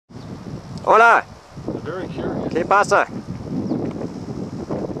Hola. They're very curious. ¿Qué pasa? Do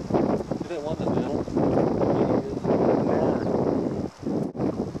they want the metal?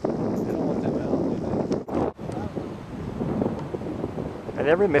 They don't want the metal, do they? At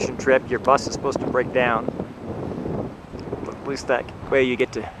every mission trip, your bus is supposed to break down. But at least that way you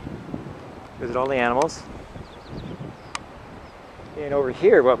get to visit all the animals. And over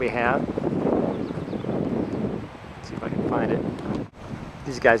here, what we have, let's see if I can find it.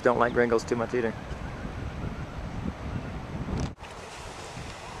 These guys don't like gringos too much either.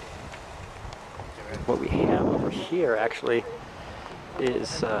 What we have over here actually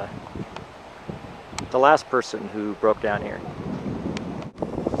is the last person who broke down here.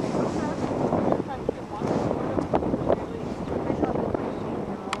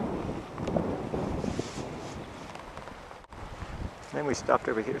 Then we stopped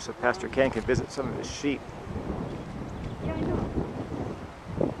over here so Pastor Ken could visit some of his sheep. Yeah, I know.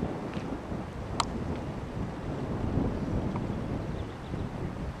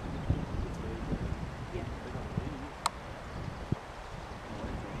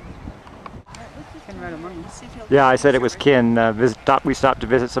 Yeah, I said it was Ken. We stopped to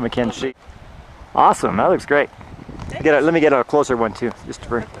visit some of Ken's sheep. Awesome, that looks great. Let me get a closer one too, just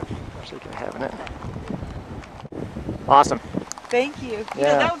for sake of having it. Awesome. Thank you.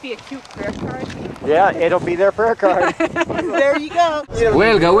 Yeah. That would be a cute prayer card. Yeah, it'll be their prayer card. There you go.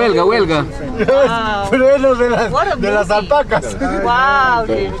 Huelga, huelga, huelga. Wow. Frenos de las, What a de las movie. alpacas. Wow,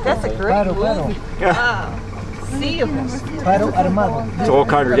 dude, that's a great Paro, paro. movie. Wow. See 'em. Paro armado. It's a whole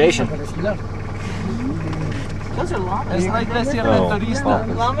congregation. Those are llamas. Es la iglesia metodista.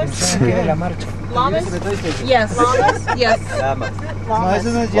 Llamas? Tiene la marcha. Llamas? Yes. Llamas? Yes. No, eso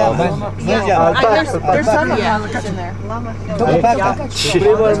no es llama. No es llama. There's some llamas in there. Alpaca.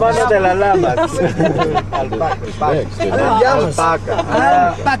 Primo hermano de las lamas. Alpaca. Llamas.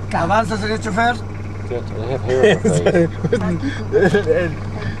 Alpaca. ¿Avanza, señor chofer? They have hair on their face.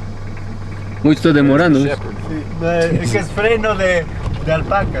 Muy estoy demorando. Es que es freno de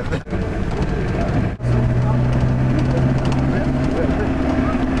alpaca.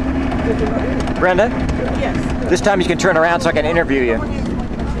 Brenda, Yes. this time you can turn around so I can interview you.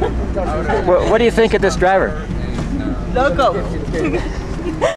 What do you think of this driver? Loco.